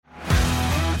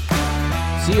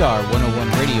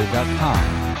CR101radio.com,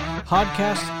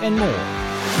 podcasts, and more.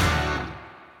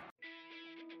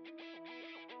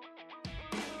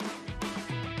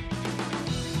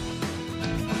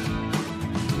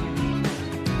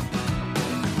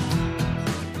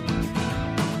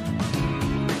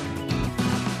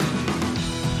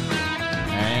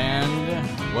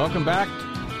 And welcome back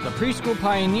to Preschool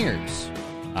Pioneers.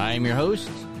 I'm your host,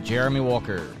 Jeremy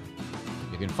Walker.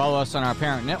 You can follow us on our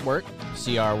parent network,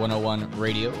 CR101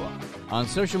 Radio, on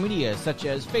social media such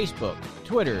as Facebook,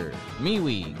 Twitter,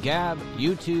 MeWe, Gab,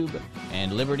 YouTube,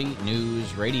 and Liberty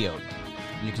News Radio.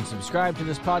 You can subscribe to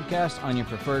this podcast on your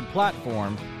preferred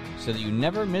platform so that you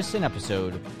never miss an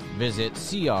episode. Visit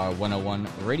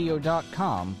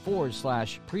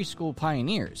cr101radio.com/preschool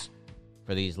pioneers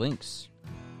for these links.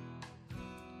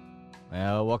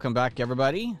 Well, welcome back,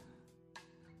 everybody.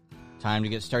 Time to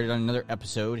get started on another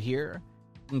episode here,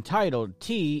 entitled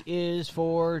T is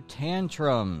for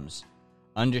Tantrums,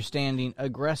 Understanding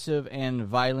Aggressive and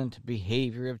Violent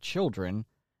Behavior of Children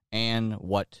and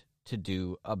What to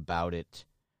Do About It.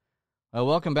 Well,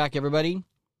 welcome back, everybody.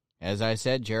 As I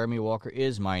said, Jeremy Walker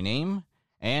is my name,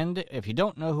 and if you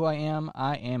don't know who I am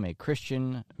a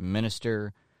Christian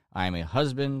minister. I am a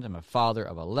husband. I'm a father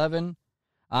of 11.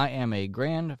 I am a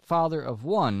grandfather of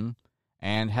 1,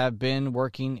 and have been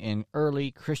working in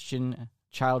early Christian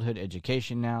childhood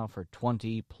education now for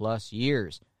 20-plus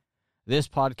years. This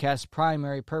podcast's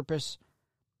primary purpose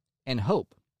and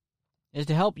hope is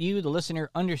to help you, the listener,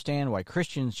 understand why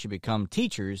Christians should become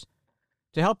teachers,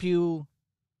 to help you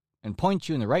and point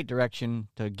you in the right direction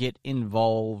to get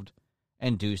involved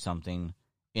and do something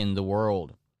in the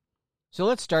world. So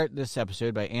let's start this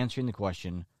episode by answering the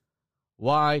question,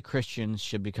 why Christians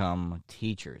should become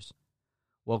teachers.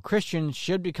 Well, Christians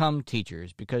should become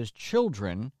teachers because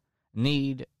children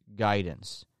need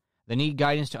guidance. They need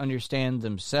guidance to understand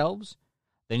themselves.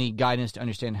 They need guidance to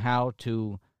understand how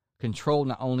to control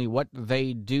not only what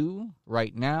they do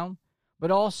right now,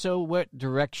 but also what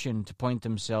direction to point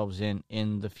themselves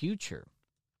in the future.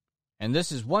 And this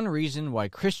is one reason why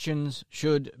Christians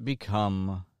should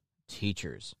become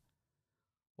teachers.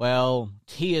 Well,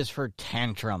 T is for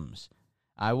tantrums.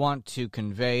 I want to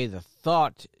convey the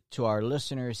thought to our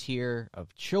listeners here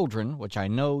of children, which I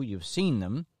know you've seen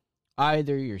them,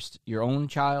 either your own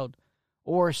child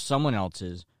or someone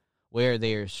else's, where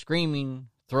they are screaming,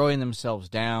 throwing themselves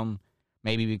down,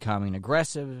 maybe becoming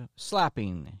aggressive,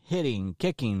 slapping, hitting,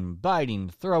 kicking, biting,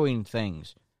 throwing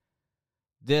things.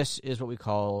 This is what we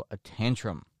call a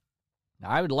tantrum. Now,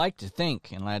 I would like to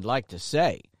think, and I'd like to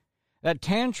say, that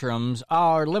tantrums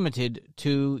are limited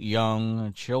to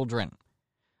young children.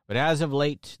 But as of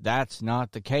late, that's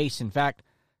not the case. In fact,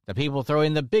 the people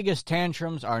throwing the biggest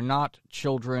tantrums are not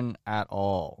children at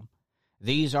all.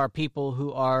 These are people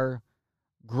who are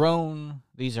grown.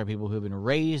 These are people who have been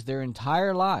raised their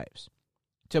entire lives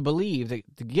to believe that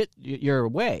to get your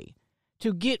way,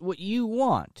 to get what you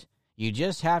want, you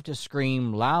just have to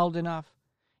scream loud enough.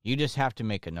 You just have to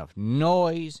make enough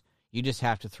noise. You just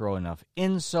have to throw enough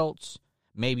insults.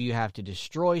 Maybe you have to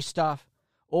destroy stuff.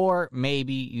 Or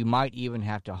maybe you might even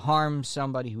have to harm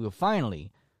somebody who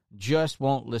finally just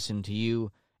won't listen to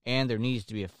you, and there needs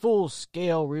to be a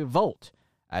full-scale revolt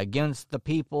against the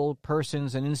people,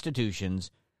 persons, and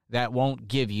institutions that won't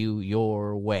give you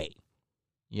your way.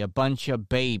 You bunch of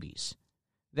babies.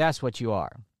 That's what you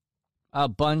are. A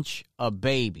bunch of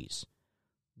babies.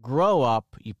 Grow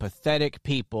up, you pathetic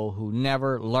people who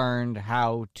never learned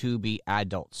how to be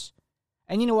adults.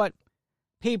 And you know what?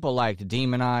 People like to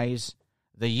demonize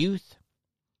the youth.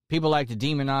 People like to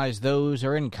demonize those who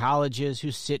are in colleges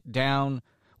who sit down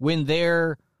when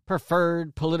their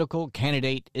preferred political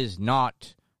candidate is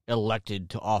not elected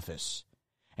to office.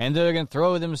 And they're going to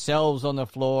throw themselves on the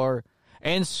floor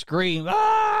and scream,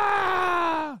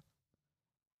 "Ah!"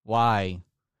 Why?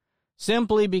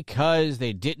 Simply because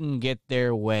they didn't get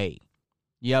their way.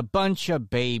 You bunch of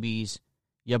babies,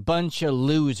 you bunch of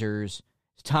losers.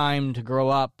 It's time to grow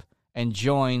up and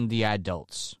join the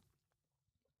adults.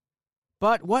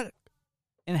 But what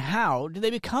and how do they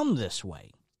become this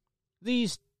way?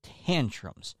 These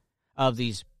tantrums of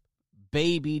these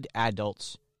babied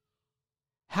adults,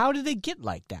 how did they get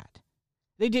like that?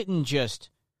 They didn't just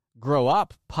grow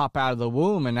up, pop out of the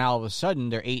womb, and all of a sudden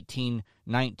they're 18,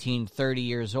 19, 30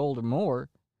 years old or more,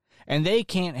 and they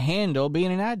can't handle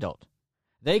being an adult.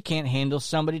 They can't handle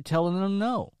somebody telling them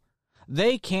no.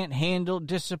 They can't handle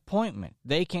disappointment.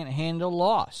 They can't handle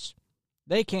loss.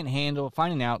 They can't handle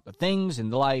finding out that things in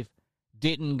life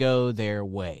didn't go their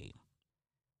way.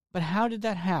 But how did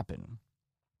that happen?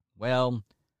 Well,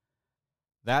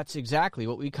 that's exactly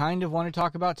what we kind of want to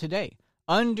talk about today.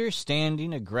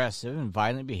 understanding aggressive and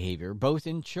violent behavior, both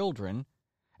in children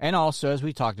and also, as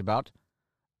we talked about,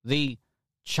 the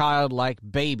childlike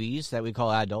babies that we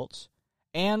call adults,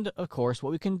 and, of course,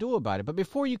 what we can do about it. But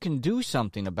before you can do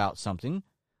something about something,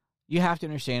 you have to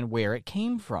understand where it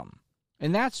came from.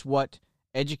 And that's what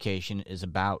education is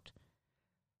about.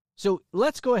 So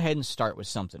let's go ahead and start with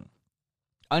something.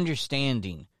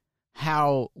 Understanding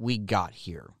how we got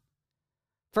here.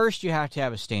 First, you have to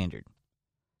have a standard.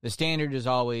 The standard is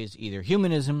always either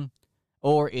humanism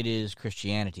or it is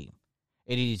Christianity.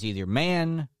 It is either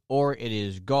man or it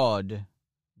is God,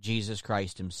 Jesus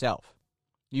Christ himself.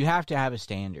 You have to have a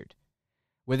standard.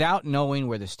 Without knowing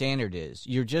where the standard is,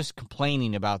 you're just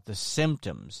complaining about the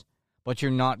symptoms, but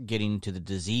you're not getting to the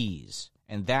disease.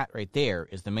 And that right there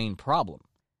is the main problem.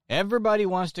 Everybody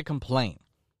wants to complain.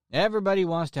 Everybody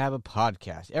wants to have a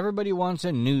podcast. Everybody wants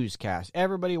a newscast.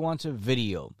 Everybody wants a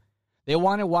video. They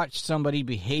want to watch somebody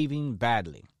behaving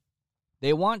badly.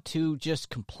 They want to just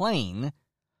complain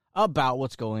about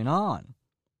what's going on.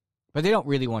 But they don't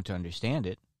really want to understand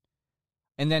it.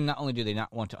 And then not only do they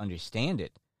not want to understand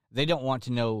it, they don't want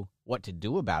to know what to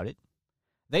do about it.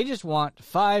 They just want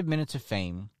 5 minutes of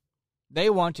fame. They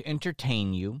want to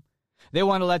entertain you. They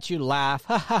want to let you laugh.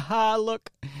 Ha ha ha,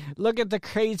 look at the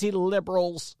crazy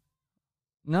liberals.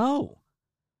 No.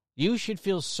 You should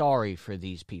feel sorry for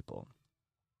these people.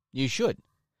 You should.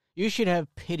 You should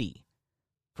have pity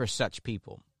for such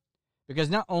people. Because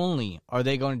not only are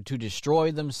they going to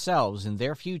destroy themselves and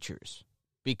their futures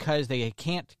because they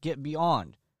can't get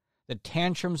beyond the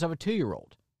tantrums of a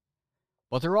 2-year-old,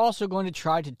 but they're also going to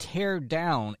try to tear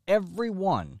down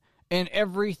everyone and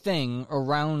everything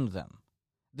around them.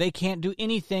 They can't do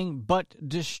anything but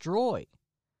destroy.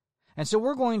 And so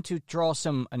we're going to draw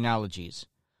some analogies.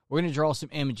 We're going to draw some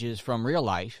images from real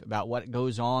life about what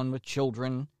goes on with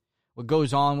children, what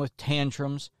goes on with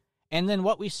tantrums, and then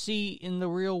what we see in the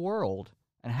real world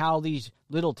and how these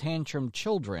little tantrum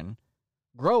children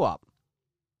grow up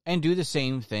and do the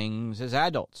same things as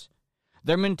adults.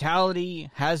 Their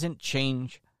mentality hasn't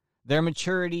changed. Their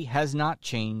maturity has not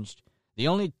changed. The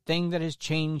only thing that has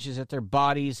changed is that their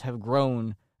bodies have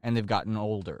grown and they've gotten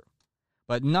older.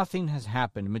 But nothing has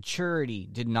happened. Maturity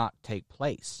did not take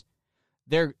place.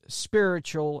 Their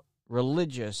spiritual,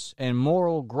 religious, and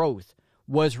moral growth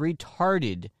was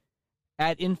retarded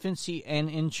at infancy and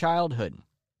in childhood,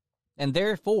 and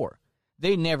therefore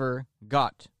they never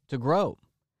got to grow.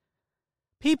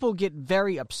 People get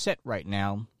very upset right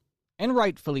now, and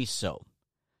rightfully so,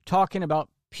 talking about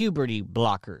puberty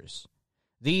blockers.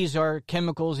 These are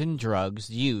chemicals and drugs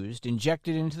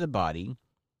injected into the body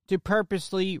to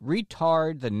purposely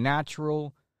retard the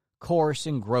natural course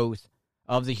and growth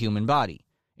of the human body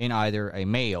in either a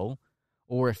male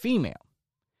or a female.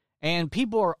 And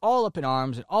people are all up in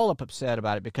arms and all up upset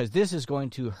about it because this is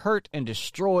going to hurt and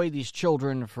destroy these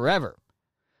children forever.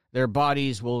 Their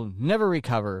bodies will never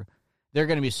recover. They're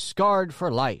going to be scarred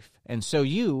for life. And so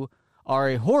you are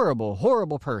a horrible,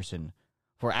 horrible person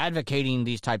for advocating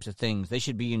these types of things. They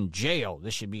should be in jail.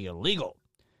 This should be illegal.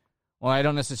 Well, I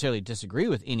don't necessarily disagree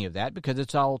with any of that because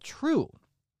it's all true.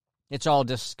 It's all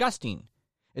disgusting.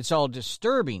 It's all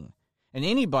disturbing. And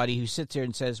anybody who sits there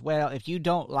and says, well, if you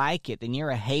don't like it, then you're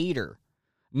a hater.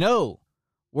 No,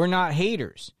 we're not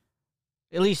haters.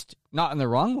 At least not in the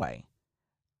wrong way.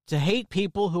 To hate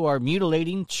people who are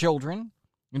mutilating children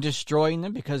and destroying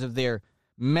them because of their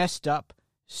messed up,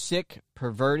 sick,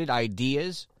 perverted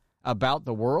ideas about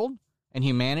the world and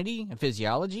humanity and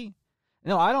physiology.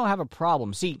 No, I don't have a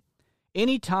problem. See,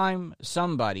 anytime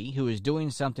somebody who is doing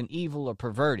something evil or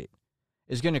perverted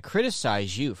is going to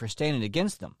criticize you for standing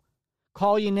against them,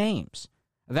 call you names,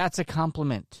 that's a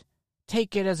compliment.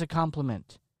 Take it as a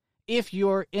compliment. If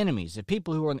your enemies, the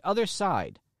people who are on the other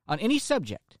side, on any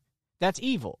subject that's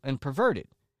evil and perverted,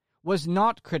 was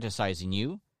not criticizing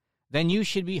you, then you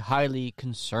should be highly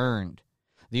concerned.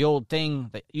 The old thing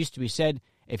that used to be said,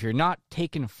 if you're not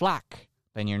taking flak,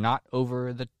 then you're not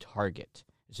over the target.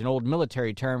 It's an old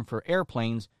military term for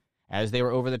airplanes. As they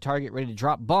were over the target ready to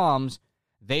drop bombs,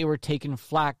 they were taking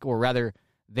flak, or rather,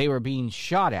 they were being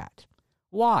shot at.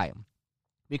 Why?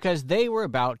 Because they were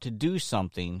about to do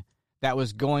something that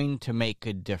was going to make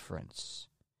a difference.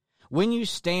 When you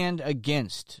stand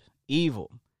against evil,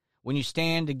 when you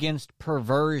stand against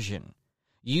perversion,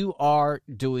 you are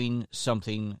doing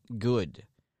something good.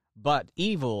 But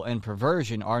evil and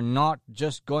perversion are not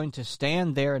just going to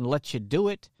stand there and let you do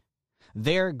it.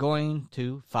 They're going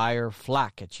to fire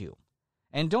flak at you.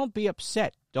 And don't be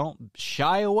upset. Don't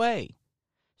shy away.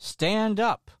 Stand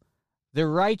up. The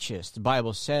righteous, the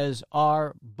Bible says,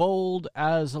 are bold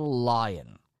as a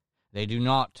lion. They do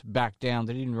not back down.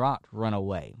 They do not run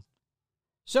away.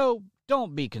 So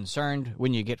don't be concerned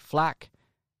when you get flack.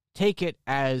 Take it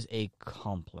as a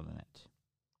compliment.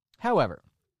 However,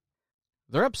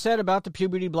 they're upset about the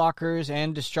puberty blockers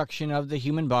and destruction of the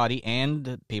human body,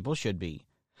 and people should be.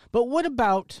 But what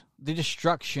about the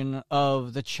destruction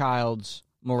of the child's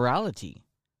morality?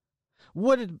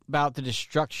 What about the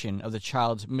destruction of the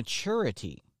child's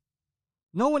maturity?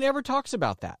 No one ever talks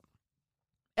about that.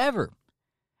 Ever.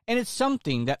 And it's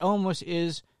something that almost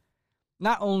is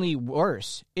not only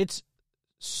worse, it's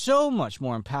so much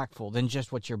more impactful than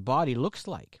just what your body looks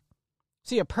like.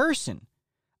 See, a person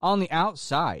on the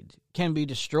outside can be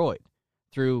destroyed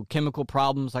through chemical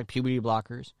problems like puberty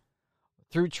blockers,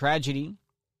 through tragedy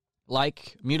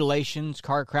like mutilations,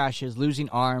 car crashes, losing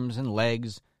arms and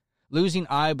legs, losing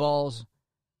eyeballs.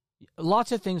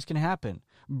 Lots of things can happen.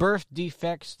 Birth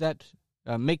defects that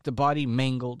make the body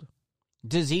mangled,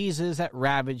 diseases that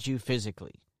ravage you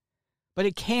physically. But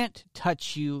it can't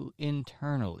touch you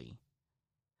internally.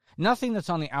 Nothing that's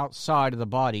on the outside of the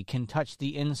body can touch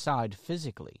the inside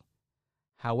physically.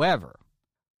 However,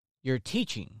 your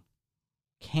teaching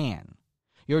can.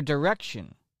 Your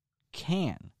direction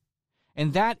can.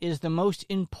 And that is the most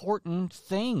important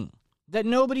thing that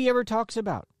nobody ever talks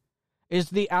about, is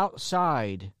the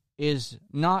outside is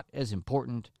not as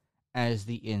important as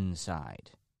the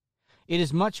inside. It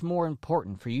is much more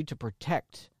important for you to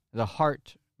protect the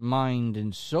heart, mind,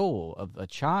 and soul of a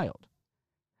child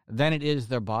than it is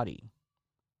their body.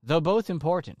 Though both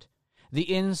important,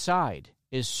 the inside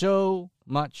is so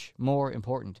much more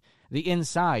important. The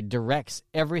inside directs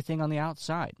everything on the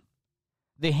outside.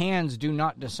 The hands do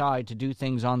not decide to do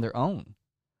things on their own.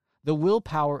 The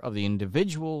willpower of the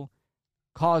individual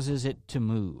causes it to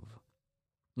move.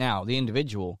 Now, the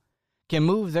individual can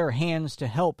move their hands to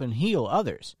help and heal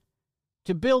others,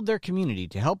 to build their community,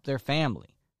 to help their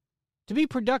family, to be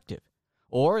productive,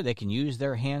 or they can use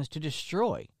their hands to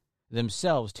destroy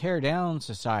themselves, tear down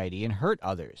society, and hurt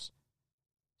others.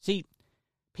 See,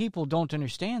 people don't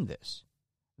understand this.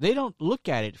 They don't look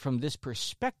at it from this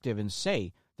perspective and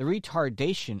say the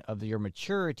retardation of your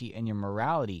maturity and your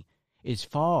morality is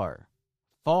far,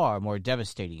 far more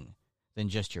devastating than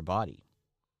just your body.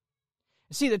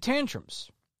 See, the tantrums,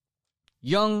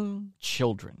 young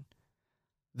children,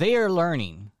 they are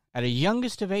learning at a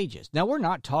youngest of ages. Now, we're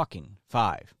not talking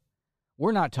 5.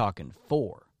 We're not talking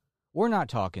 4. We're not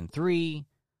talking 3.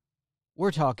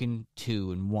 We're talking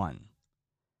 2 and 1.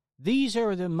 These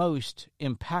are the most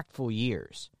impactful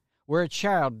years where a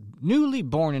child newly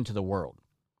born into the world,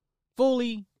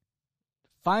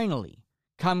 finally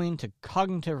coming to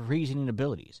cognitive reasoning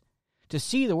abilities, to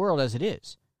see the world as it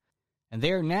is. And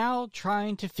they are now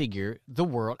trying to figure the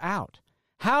world out.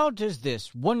 How does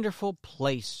this wonderful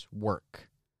place work?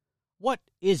 What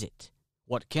is it?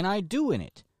 What can I do in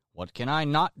it? What can I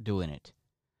not do in it?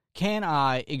 Can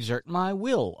I exert my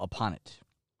will upon it?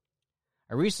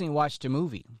 I recently watched a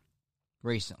movie,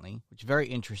 which is very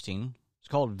interesting. It's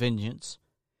called Vengeance.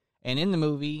 And in the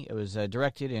movie, it was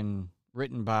directed and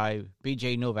written by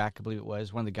B.J. Novak, I believe it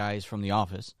was, one of the guys from The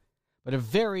Office. But a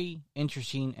very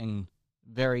interesting and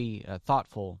very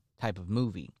thoughtful type of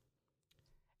movie.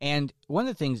 And one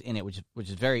of the things in it, which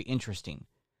is very interesting,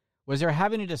 was they're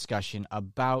having a discussion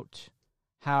about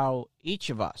how each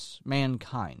of us,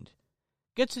 mankind,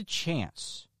 gets a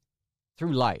chance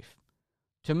through life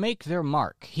to make their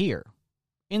mark here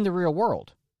in the real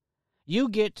world. You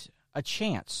get a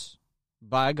chance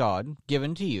by God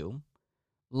given to you,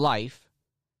 life,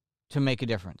 to make a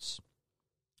difference.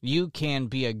 You can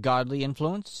be a godly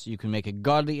influence, you can make a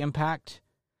godly impact,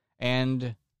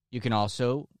 and you can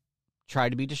also try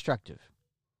to be destructive.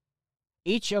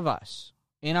 Each of us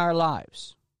in our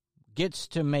lives gets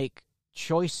to make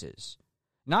choices,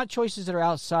 not choices that are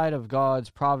outside of God's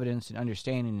providence and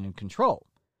understanding and control,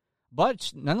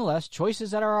 but nonetheless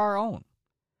choices that are our own.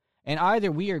 And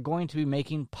either we are going to be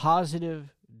making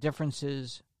positive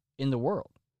differences in the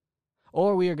world,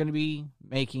 or we are going to be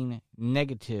making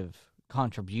negative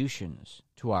contributions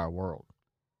to our world.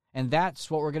 And that's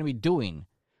what we're going to be doing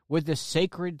with this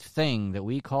sacred thing that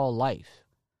we call life.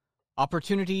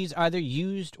 Opportunities either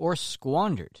used or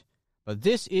squandered, but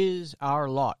this is our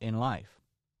lot in life.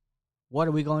 What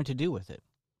are we going to do with it?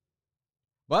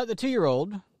 But the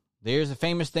 2-year-old, there's a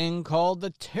famous thing called the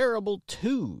terrible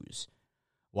twos.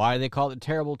 Why they call it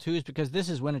terrible twos? Because this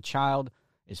is when a child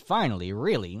is finally,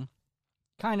 really,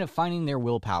 kind of finding their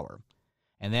willpower.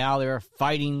 And now they're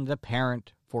fighting the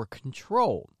parent for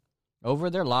control over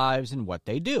their lives and what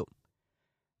they do.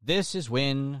 This is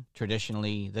when,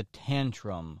 traditionally, the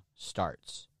tantrum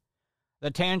starts.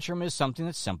 The tantrum is something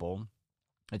that's simple.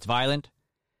 It's violent.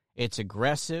 It's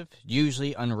aggressive,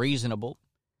 usually unreasonable.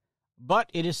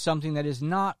 But it is something that is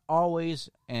not always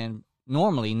and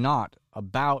normally not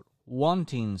about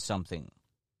wanting something.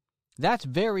 That's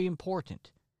very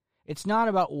important. It's not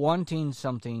about wanting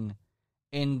something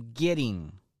and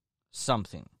getting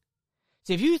something.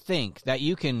 See, if you think that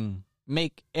you can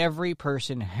make every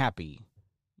person happy,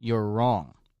 you're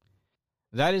wrong.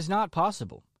 That is not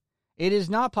possible. It is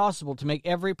not possible to make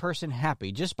every person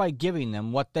happy just by giving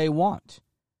them what they want.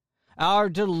 Our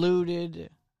deluded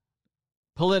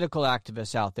political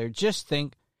activists out there just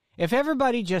think if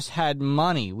everybody just had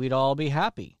money, we'd all be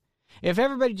happy. If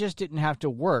everybody just didn't have to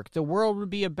work, the world would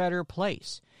be a better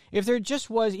place. If there just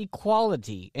was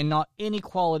equality and not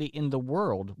inequality in the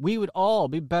world, we would all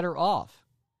be better off.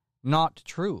 Not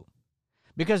true.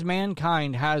 Because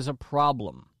mankind has a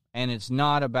problem, and it's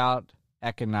not about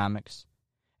economics.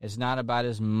 It's not about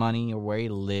his money or where he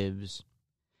lives.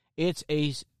 It's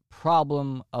a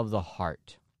problem of the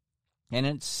heart, and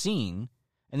it's seen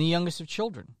in the youngest of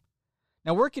children.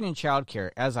 Now, working in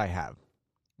childcare, as I have,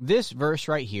 this verse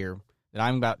right here that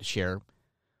I'm about to share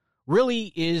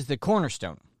really is the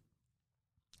cornerstone.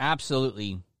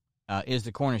 Absolutely is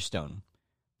the cornerstone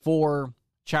for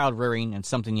child rearing and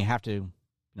something you have to,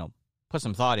 put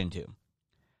some thought into.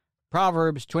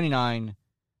 Proverbs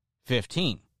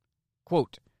 29:15.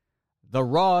 Quote, "The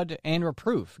rod and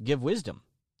reproof give wisdom,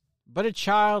 but a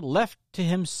child left to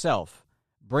himself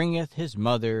bringeth his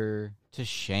mother to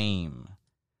shame."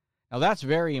 Now that's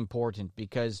very important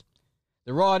because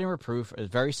the rod and reproof are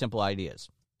very simple ideas.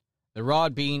 The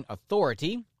rod being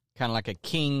authority, kind of like a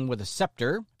king with a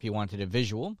scepter, if you wanted a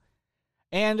visual.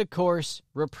 And, of course,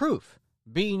 reproof,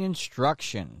 being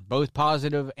instruction, both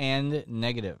positive and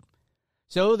negative.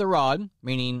 So the rod,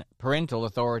 meaning parental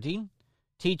authority,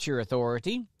 teacher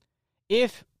authority,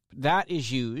 if that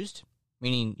is used,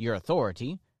 meaning your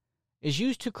authority, is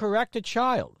used to correct a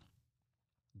child,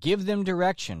 give them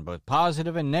direction, both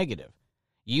positive and negative,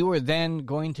 you are then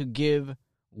going to give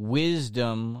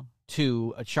wisdom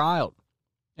to a child.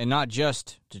 And not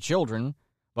just to children,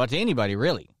 but to anybody,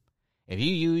 really. If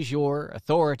you use your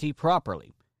authority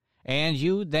properly, and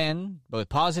you then, both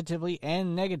positively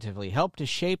and negatively, help to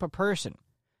shape a person,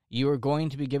 you are going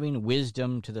to be giving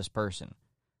wisdom to this person.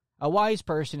 A wise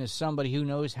person is somebody who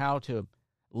knows how to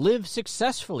live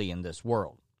successfully in this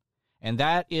world. And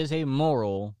that is a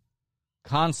moral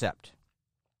concept.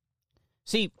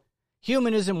 See,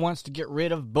 humanism wants to get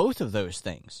rid of both of those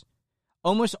things.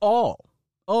 Almost all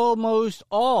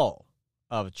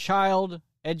of child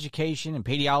education and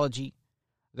pedagogy,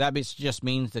 that just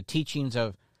means the teachings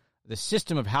of the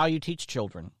system of how you teach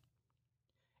children,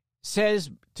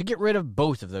 says to get rid of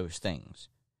both of those things.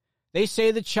 They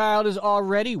say the child is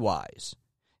already wise.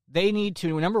 They need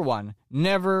to, number one,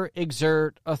 never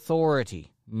exert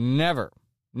authority. Never.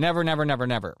 Never, never, never,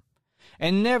 never.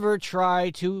 And never try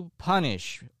to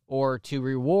punish or to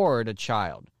reward a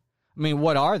child. I mean,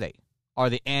 what are they? Are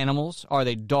they animals? Are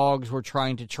they dogs we're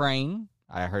trying to train?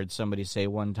 I heard somebody say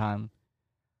one time.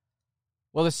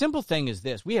 Well, the simple thing is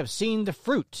this. We have seen the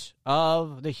fruit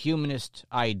of the humanist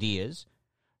ideas,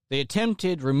 the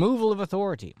attempted removal of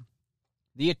authority,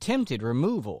 the attempted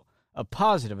removal of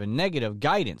positive and negative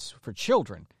guidance for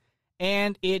children,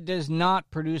 and it does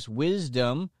not produce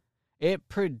wisdom. It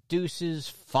produces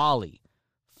folly,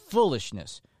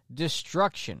 foolishness,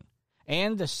 destruction.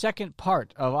 And the second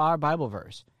part of our Bible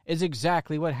verse is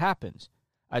exactly what happens.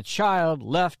 A child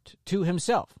left to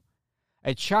himself.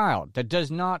 A child that does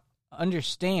not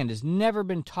understand, has never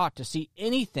been taught to see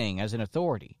anything as an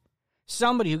authority.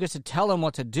 Somebody who gets to tell him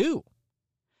what to do.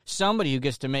 Somebody who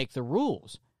gets to make the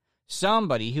rules.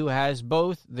 Somebody who has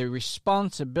both the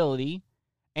responsibility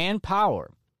and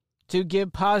power to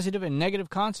give positive and negative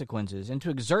consequences and to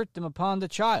exert them upon the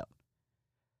child.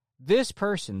 This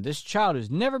person, this child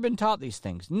who's never been taught these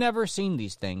things, never seen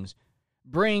these things,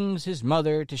 brings his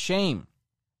mother to shame.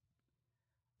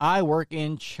 I work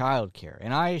in childcare,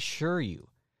 and I assure you,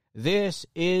 this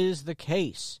is the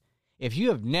case. If you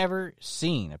have never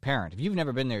seen a parent, if you've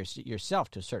never been there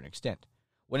yourself to a certain extent,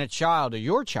 when a child or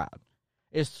your child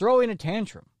is throwing a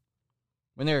tantrum,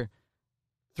 when they're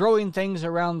throwing things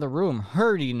around the room,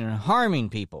 hurting and harming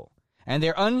people, and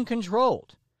they're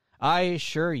uncontrolled, I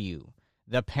assure you,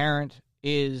 the parent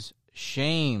is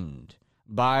shamed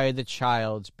by the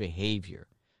child's behavior.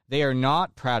 They are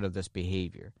not proud of this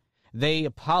behavior. They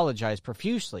apologize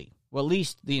profusely. Well, at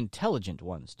least the intelligent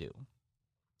ones do.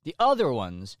 The other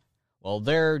ones, well,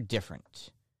 they're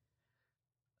different.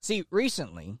 See,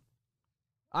 recently,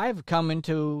 I've come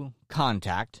into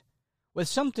contact with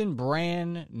something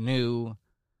brand new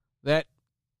that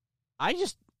I'm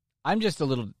just a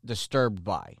little disturbed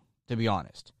by, to be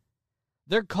honest.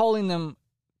 They're calling them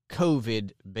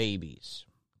COVID babies.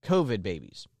 COVID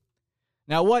babies.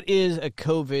 Now, what is a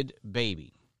COVID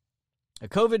baby? A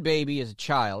COVID baby is a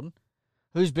child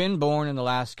who's been born in the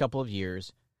last couple of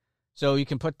years. So you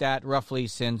can put that roughly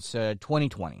since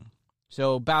 2020.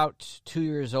 So about 2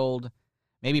 years old,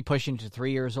 maybe pushing to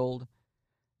 3 years old.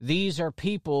 These are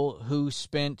people who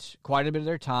spent quite a bit of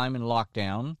their time in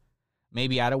lockdown,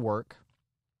 maybe out of work.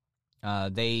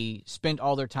 They spent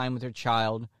all their time with their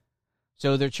child.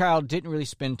 So their child didn't really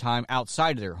spend time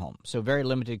outside of their home. So very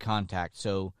limited contact.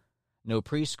 So no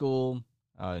preschool,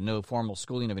 no formal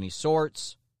schooling of any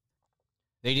sorts.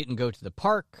 They didn't go to the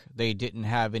park. They didn't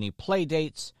have any play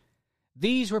dates.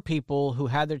 These were people who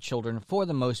had their children, for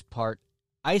the most part,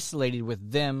 isolated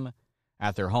with them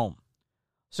at their home.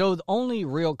 So the only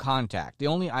real contact, the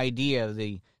only idea,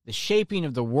 the shaping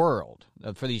of the world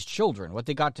for these children, what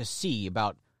they got to see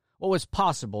about what was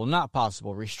possible, not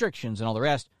possible, restrictions and all the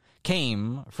rest,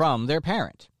 came from their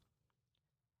parent.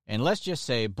 And let's just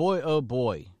say, boy, oh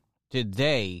boy, did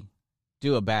they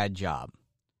do a bad job.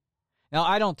 Now,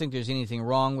 I don't think there's anything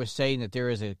wrong with saying that there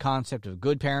is a concept of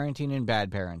good parenting and bad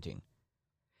parenting.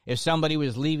 If somebody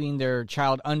was leaving their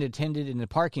child unattended in the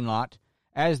parking lot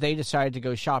as they decided to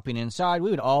go shopping inside,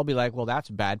 we would all be like, well, that's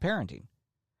bad parenting.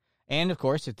 And, of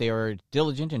course, if they were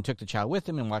diligent and took the child with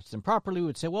them and watched them properly, we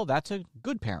would say, well, that's a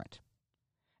good parent.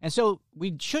 And so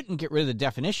we shouldn't get rid of the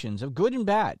definitions of good and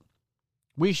bad.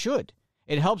 We should.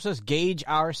 It helps us gauge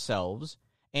ourselves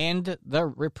and the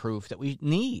reproof that we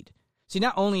need. See,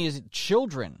 not only is it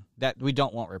children that we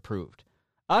don't want reproved,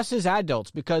 us as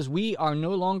adults, because we are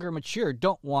no longer mature,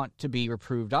 don't want to be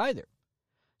reproved either.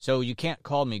 So you can't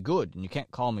call me good and you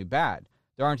can't call me bad.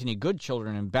 There aren't any good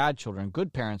children,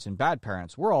 good parents and bad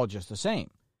parents. We're all just the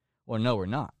same. Well, no, we're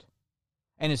not.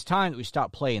 And it's time that we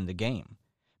stop playing the game.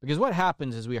 Because what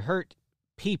happens is we hurt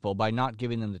people by not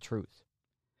giving them the truth.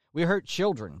 We hurt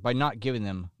children by not giving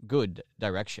them good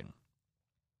direction.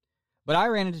 But I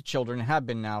ran into children, and have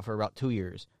been now for about 2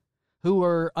 years, who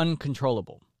were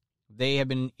uncontrollable. They have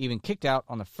been even kicked out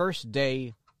on the first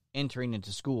day entering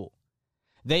into school.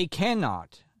 They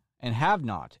cannot and have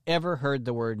not ever heard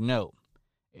the word no,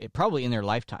 probably in their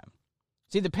lifetime.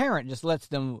 See, the parent just lets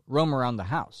them roam around the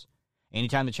house.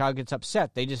 Anytime the child gets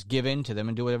upset, they just give in to them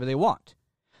and do whatever they want.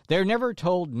 They're never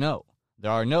told no.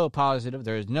 There are no positive,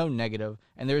 there is no negative,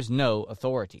 and there is no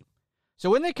authority. So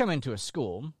when they come into a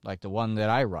school, like the one that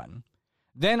I run,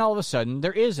 then all of a sudden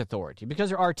there is authority because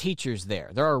there are teachers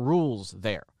there. There are rules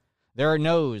there. There are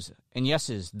no's and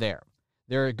yeses there.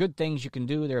 There are good things you can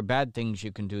do. There are bad things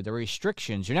you can do. There are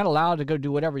restrictions. You're not allowed to go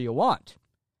do whatever you want.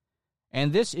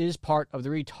 And this is part of the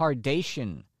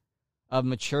retardation of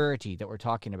maturity that we're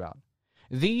talking about.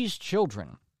 These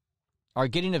children are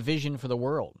getting a vision for the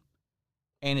world,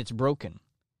 and it's broken.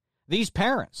 These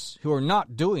parents who are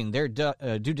not doing their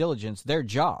due diligence, their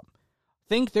job,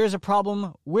 think there's a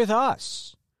problem with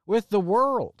us, with the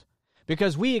world,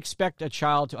 because we expect a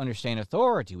child to understand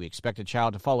authority. We expect a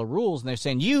child to follow rules, and they're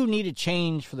saying, you need to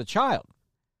change for the child.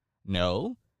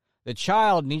 No, the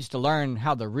child needs to learn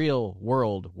how the real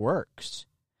world works.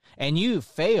 And you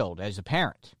failed as a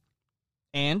parent.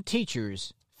 And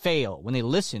teachers fail when they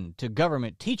listen to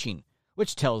government teaching,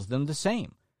 which tells them the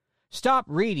same. Stop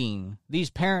reading these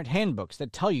parent handbooks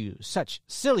that tell you such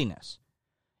silliness.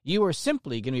 You are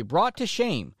simply going to be brought to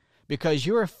shame because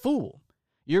you're a fool.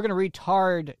 You're going to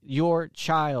retard your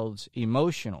child's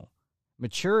emotional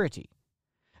maturity.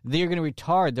 They're going to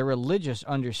retard their religious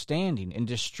understanding and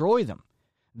destroy them.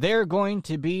 They're going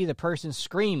to be the person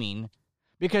screaming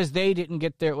because they didn't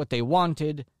get what they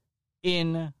wanted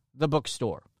in the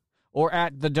bookstore or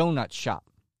at the donut shop.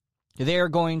 They're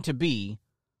going to be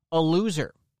a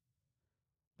loser.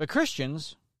 But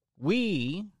Christians,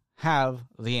 we have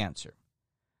the answer.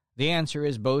 The answer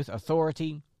is both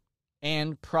authority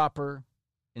and proper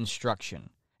instruction,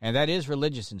 and that is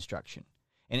religious instruction.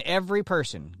 And every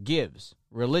person gives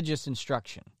religious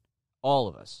instruction, all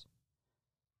of us.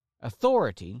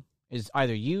 Authority is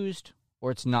either used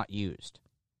or it's not used.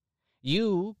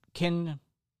 You can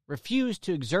refuse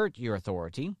to exert your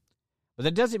authority, but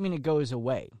that doesn't mean it goes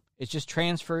away. It's just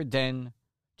transferred then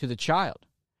to the child.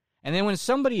 And then when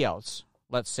somebody else,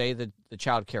 let's say the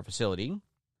child care facility,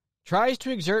 tries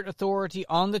to exert authority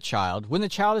on the child, when the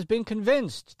child has been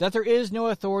convinced that there is no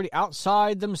authority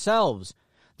outside themselves,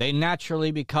 they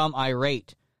naturally become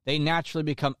irate. They naturally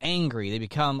become angry. They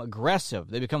become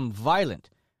aggressive. They become violent.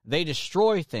 They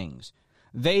destroy things.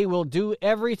 They will do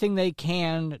everything they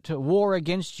can to war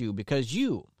against you because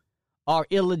you are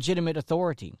illegitimate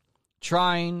authority,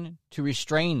 trying to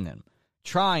restrain them,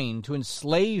 trying to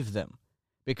enslave them,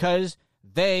 because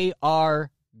they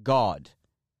are God.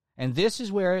 And this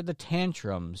is where the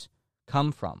tantrums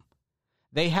come from.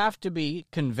 They have to be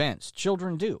convinced,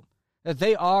 children do, that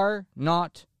they are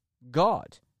not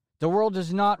God. The world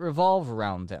does not revolve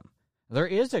around them. There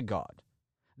is a God.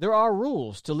 There are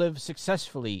rules to live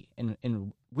successfully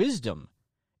in wisdom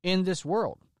in this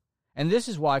world. And this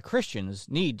is why Christians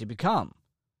need to become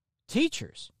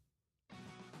teachers.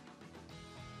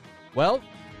 Well,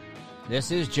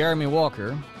 this is Jeremy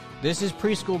Walker. This is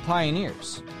Preschool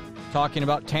Pioneers, talking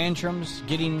about tantrums,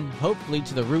 getting hopefully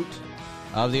to the root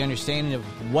of the understanding of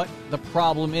what the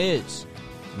problem is.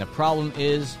 And the problem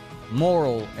is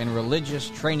moral and religious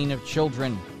training of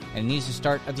children, and it needs to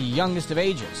start at the youngest of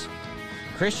ages.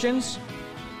 Christians,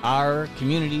 our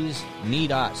communities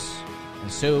need us,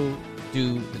 and so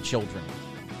do the children.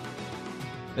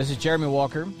 This is Jeremy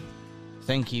Walker.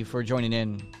 Thank you for joining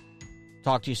in.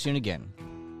 Talk to you soon again.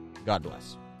 God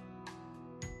bless.